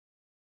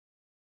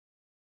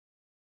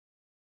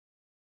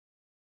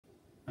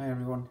Hi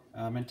everyone,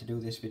 I meant to do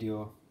this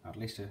video at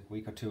least a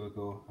week or two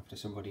ago after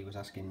somebody was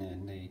asking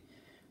in the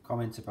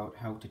comments about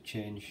how to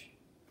change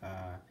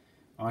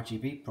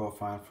RGB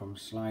profile from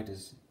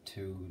sliders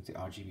to the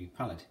RGB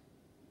palette.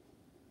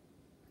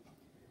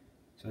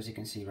 So as you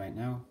can see right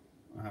now,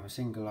 I have a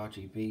single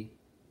RGB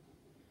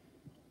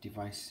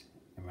device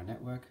in my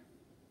network,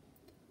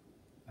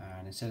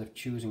 and instead of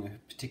choosing a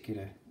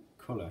particular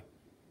colour,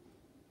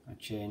 I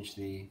change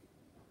the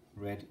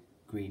red,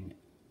 green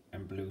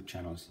and blue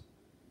channels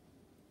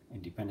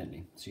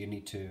independently. So you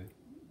need to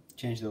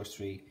change those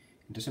three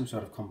into some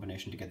sort of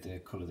combination to get the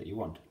colour that you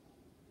want.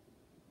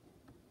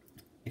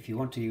 If you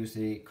want to use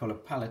the colour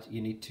palette,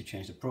 you need to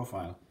change the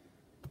profile.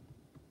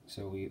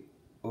 So we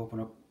open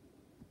up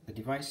the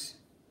device,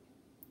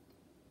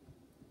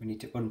 we need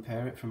to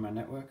unpair it from our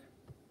network.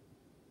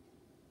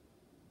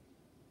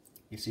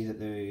 You see that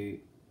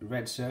the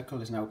red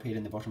circle is now appeared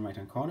in the bottom right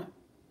hand corner.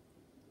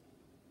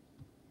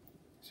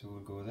 So we'll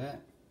go there,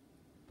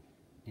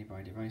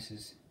 nearby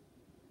devices.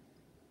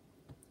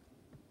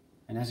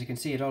 And as you can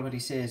see, it already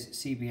says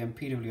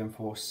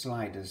CBU-PWM4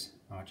 sliders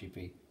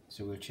RGB.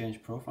 So we'll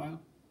change profile.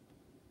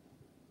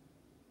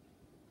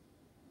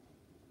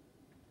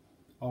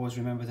 Always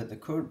remember that the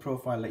current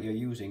profile that you're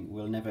using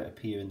will never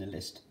appear in the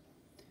list.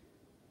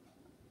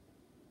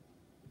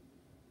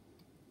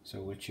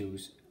 So we'll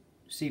choose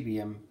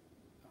CBU-PWM4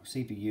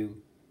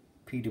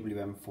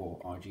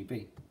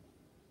 RGB.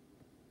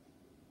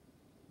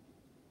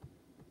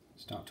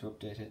 Start to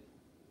update it.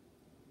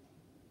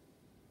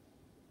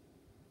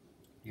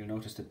 You'll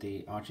notice that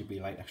the RGB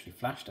light actually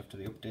flashed after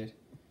the update.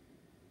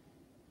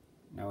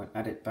 Now we'll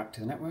add it back to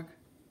the network.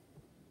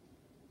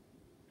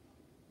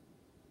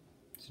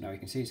 So now you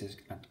can see it says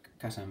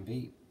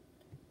Casambi,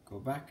 go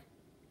back,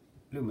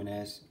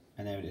 luminaires,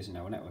 and there it is in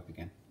our network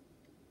again.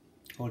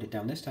 Hold it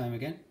down this time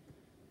again,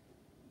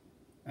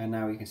 and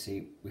now you can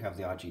see we have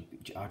the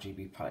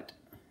RGB palette.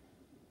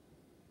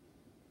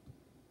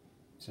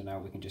 So now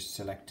we can just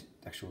select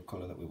the actual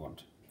colour that we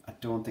want. I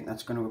don't think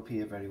that's going to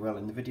appear very well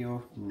in the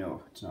video.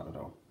 No, it's not at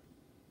all.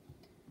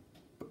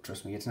 But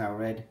trust me, it's now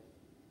red.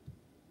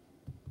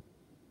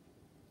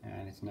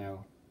 And it's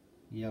now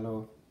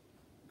yellow.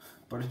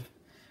 But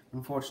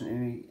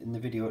unfortunately, in the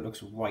video it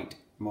looks white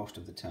most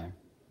of the time.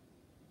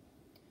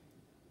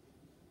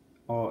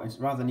 Or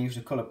rather than use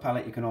the colour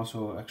palette, you can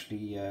also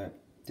actually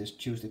just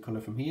choose the colour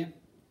from here.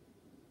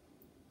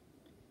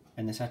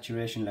 And the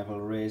saturation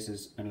level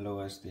raises and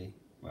lowers the,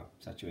 well,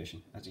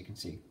 saturation, as you can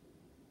see.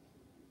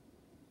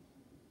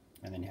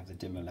 And then you have the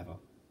dimmer level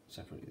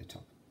separately at the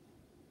top.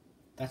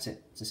 That's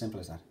it. It's as simple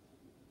as that.